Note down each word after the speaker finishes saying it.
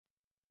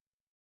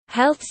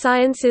Health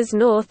Sciences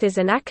North is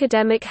an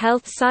academic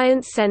health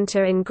science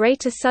centre in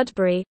Greater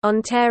Sudbury,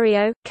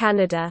 Ontario,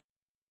 Canada.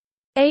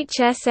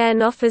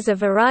 HSN offers a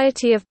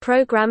variety of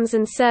programs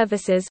and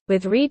services,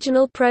 with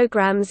regional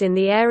programs in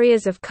the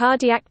areas of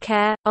cardiac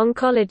care,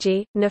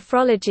 oncology,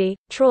 nephrology,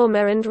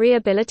 trauma and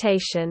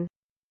rehabilitation.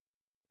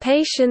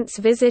 Patients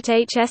visit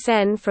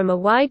HSN from a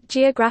wide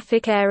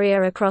geographic area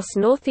across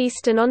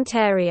northeastern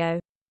Ontario.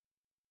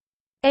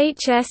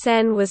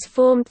 HSN was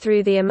formed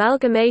through the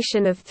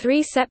amalgamation of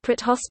 3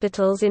 separate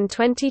hospitals in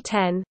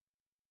 2010.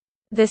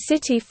 The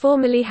city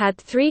formerly had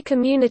 3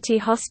 community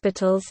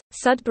hospitals: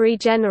 Sudbury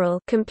General,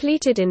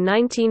 completed in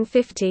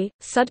 1950,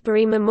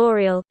 Sudbury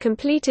Memorial,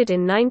 completed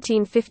in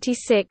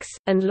 1956,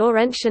 and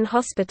Laurentian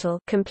Hospital,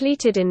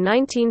 completed in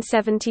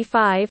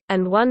 1975,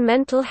 and 1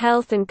 mental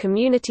health and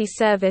community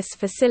service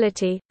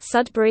facility,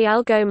 Sudbury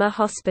Algoma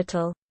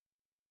Hospital.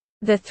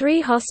 The 3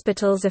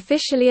 hospitals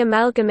officially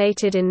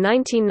amalgamated in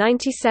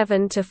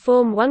 1997 to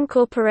form one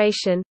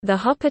corporation, the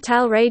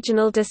Hôpital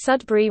Régional de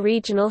Sudbury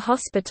Regional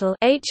Hospital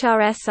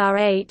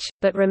 (HRSRH),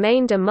 but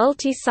remained a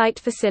multi-site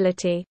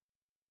facility.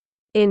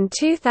 In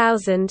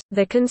 2000,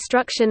 the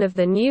construction of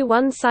the new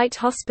one-site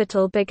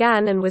hospital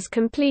began and was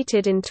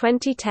completed in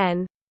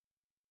 2010.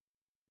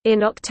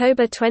 In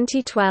October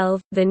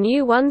 2012, the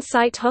new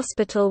one-site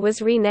hospital was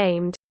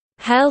renamed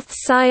Health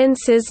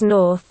Sciences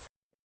North,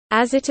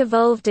 as it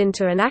evolved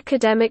into an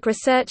academic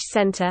research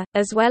center,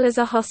 as well as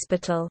a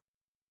hospital.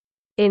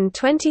 In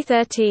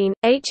 2013,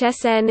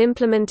 HSN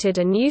implemented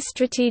a new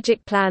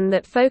strategic plan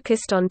that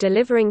focused on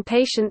delivering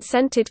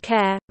patient-centered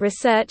care,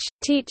 research,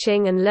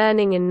 teaching and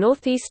learning in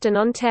northeastern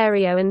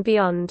Ontario and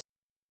beyond.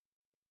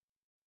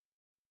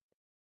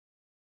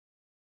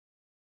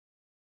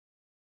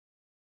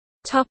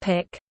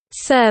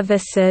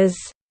 Services.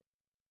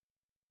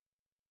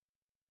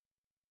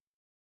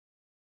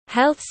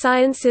 Health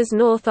Sciences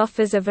North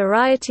offers a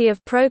variety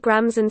of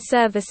programs and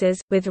services,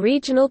 with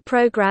regional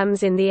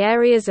programs in the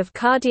areas of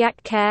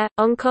cardiac care,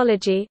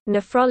 oncology,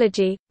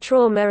 nephrology,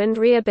 trauma and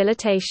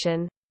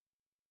rehabilitation.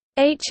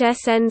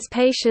 HSN's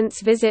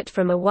patients visit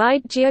from a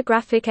wide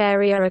geographic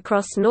area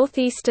across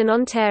northeastern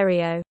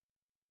Ontario.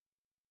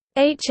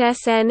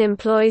 HSN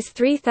employs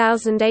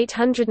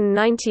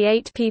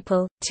 3,898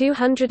 people,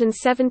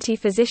 270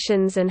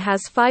 physicians and has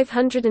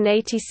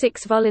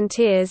 586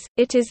 volunteers.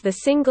 It is the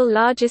single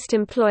largest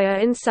employer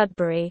in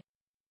Sudbury.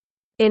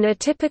 In a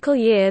typical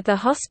year, the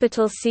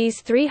hospital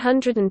sees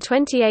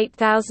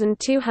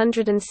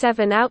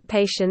 328,207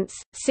 outpatients,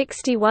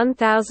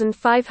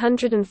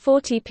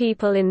 61,540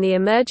 people in the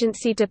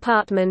emergency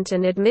department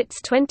and admits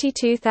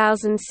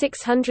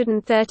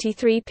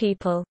 22,633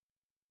 people.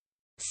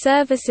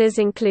 Services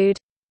include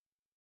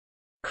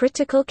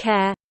critical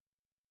care,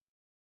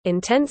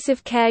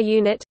 intensive care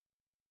unit,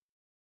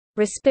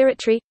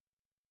 respiratory,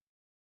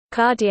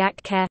 cardiac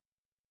care,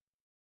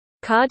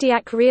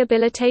 cardiac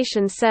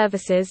rehabilitation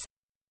services,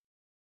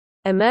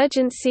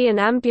 emergency and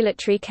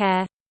ambulatory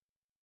care,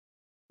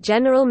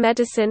 general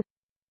medicine,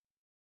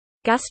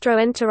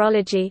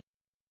 gastroenterology,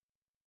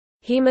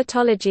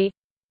 hematology,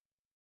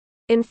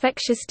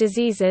 infectious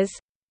diseases,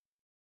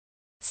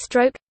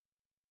 stroke,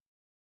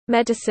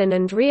 medicine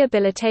and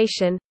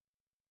rehabilitation,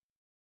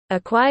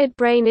 acquired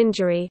brain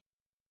injury,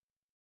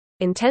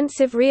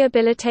 intensive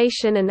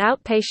rehabilitation and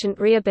outpatient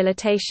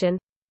rehabilitation,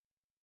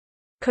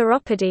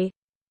 chiropody,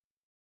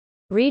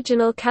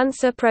 regional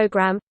cancer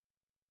program,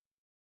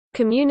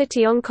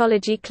 community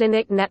oncology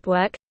clinic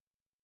network,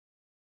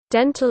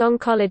 dental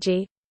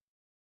oncology,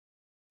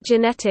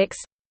 genetics,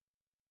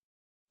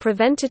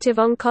 preventative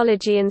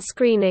oncology and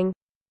screening,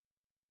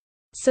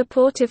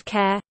 supportive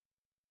care,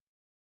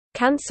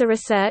 cancer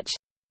research,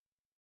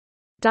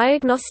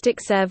 diagnostic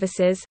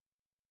services,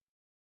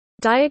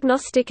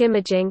 diagnostic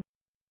imaging,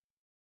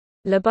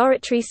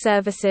 laboratory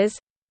services,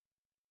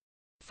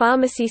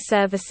 pharmacy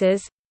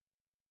services,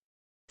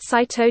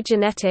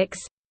 cytogenetics,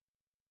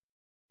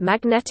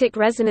 magnetic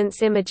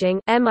resonance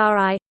imaging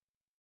 (MRI),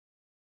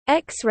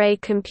 X-ray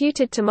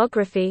computed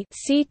tomography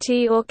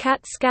 (CT or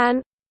CAT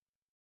scan),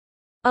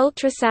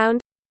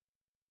 ultrasound,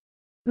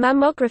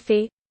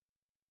 mammography,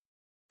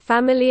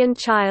 family and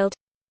child,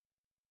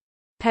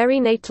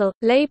 perinatal,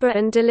 labor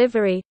and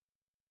delivery,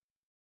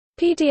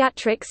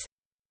 pediatrics,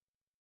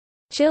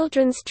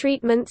 children's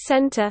treatment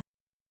center,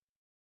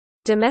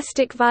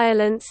 domestic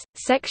violence,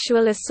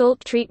 sexual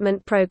assault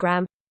treatment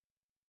program,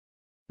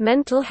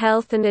 mental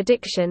health and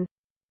addiction,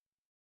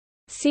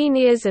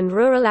 seniors and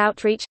rural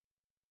outreach,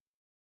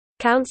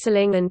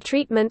 counseling and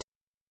treatment,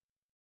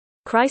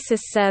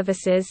 crisis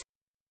services,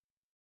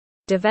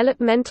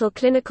 developmental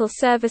clinical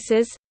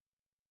services,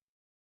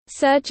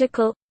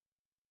 surgical,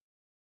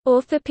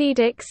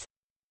 orthopedics,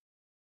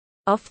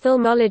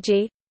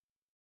 ophthalmology,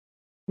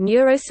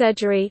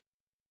 neurosurgery,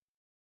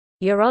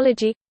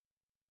 urology,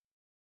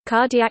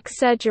 cardiac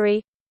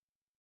surgery,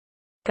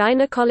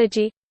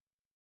 gynecology,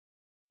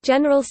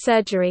 general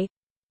surgery,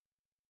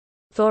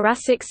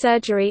 thoracic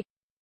surgery,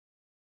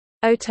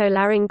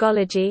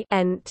 otolaryngology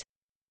 (ENT).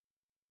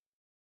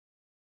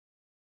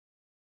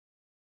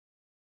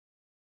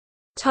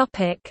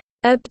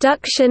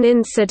 Abduction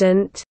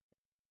incident.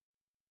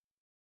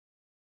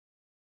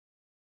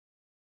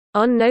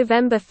 On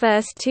November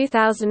 1,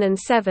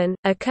 2007,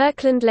 a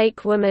Kirkland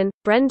Lake woman,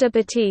 Brenda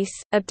Batisse,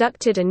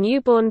 abducted a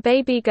newborn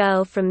baby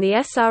girl from the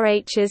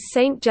SRH's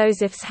St.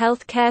 Joseph's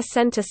Health Care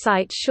Center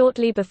site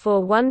shortly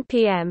before 1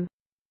 p.m.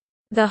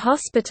 The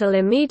hospital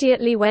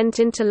immediately went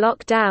into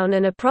lockdown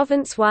and a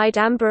province-wide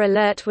Amber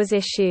Alert was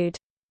issued.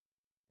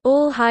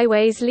 All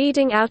highways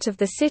leading out of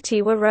the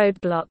city were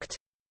roadblocked.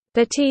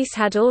 Batisse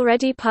had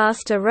already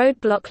passed a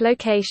roadblock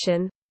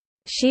location.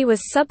 She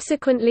was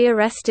subsequently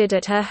arrested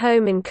at her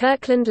home in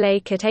Kirkland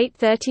Lake at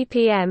 8:30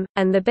 p.m.,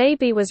 and the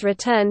baby was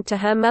returned to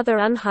her mother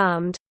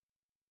unharmed.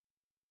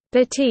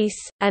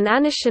 Batisse, an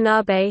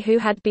Anishinaabe who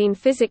had been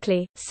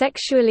physically,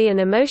 sexually and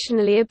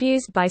emotionally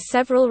abused by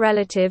several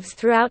relatives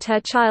throughout her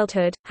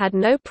childhood, had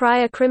no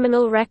prior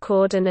criminal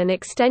record and an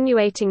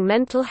extenuating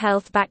mental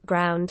health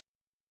background.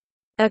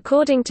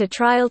 According to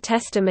trial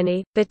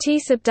testimony,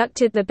 Batisse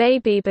abducted the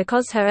baby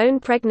because her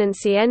own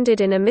pregnancy ended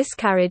in a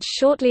miscarriage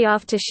shortly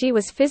after she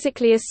was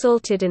physically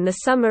assaulted in the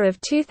summer of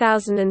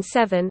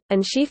 2007,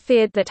 and she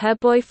feared that her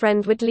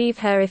boyfriend would leave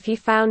her if he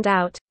found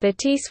out.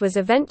 Batisse was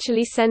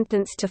eventually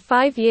sentenced to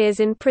 5 years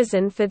in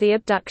prison for the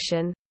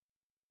abduction.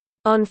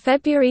 On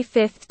February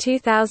 5,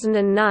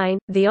 2009,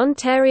 the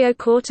Ontario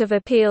Court of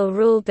Appeal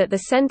ruled that the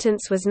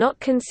sentence was not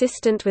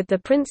consistent with the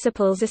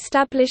principles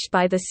established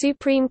by the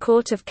Supreme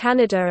Court of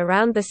Canada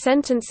around the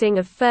sentencing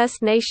of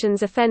First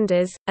Nations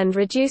offenders, and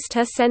reduced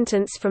her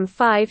sentence from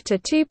 5 to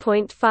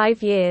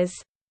 2.5 years.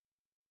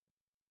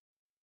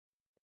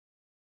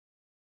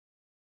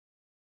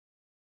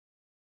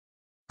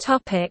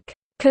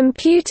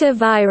 Computer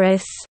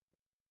virus.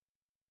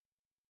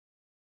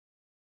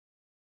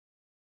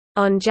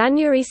 On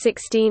January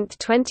 16,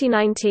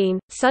 2019,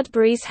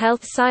 Sudbury's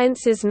Health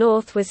Sciences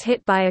North was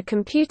hit by a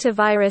computer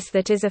virus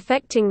that is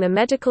affecting the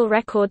medical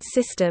records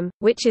system,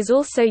 which is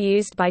also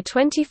used by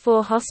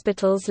 24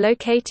 hospitals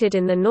located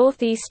in the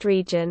Northeast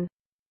region.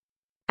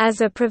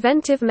 As a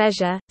preventive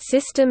measure,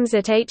 systems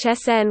at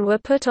HSN were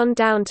put on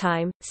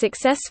downtime,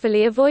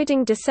 successfully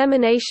avoiding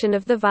dissemination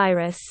of the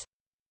virus.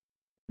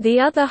 The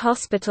other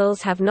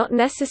hospitals have not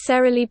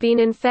necessarily been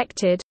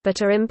infected,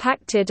 but are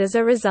impacted as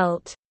a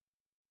result.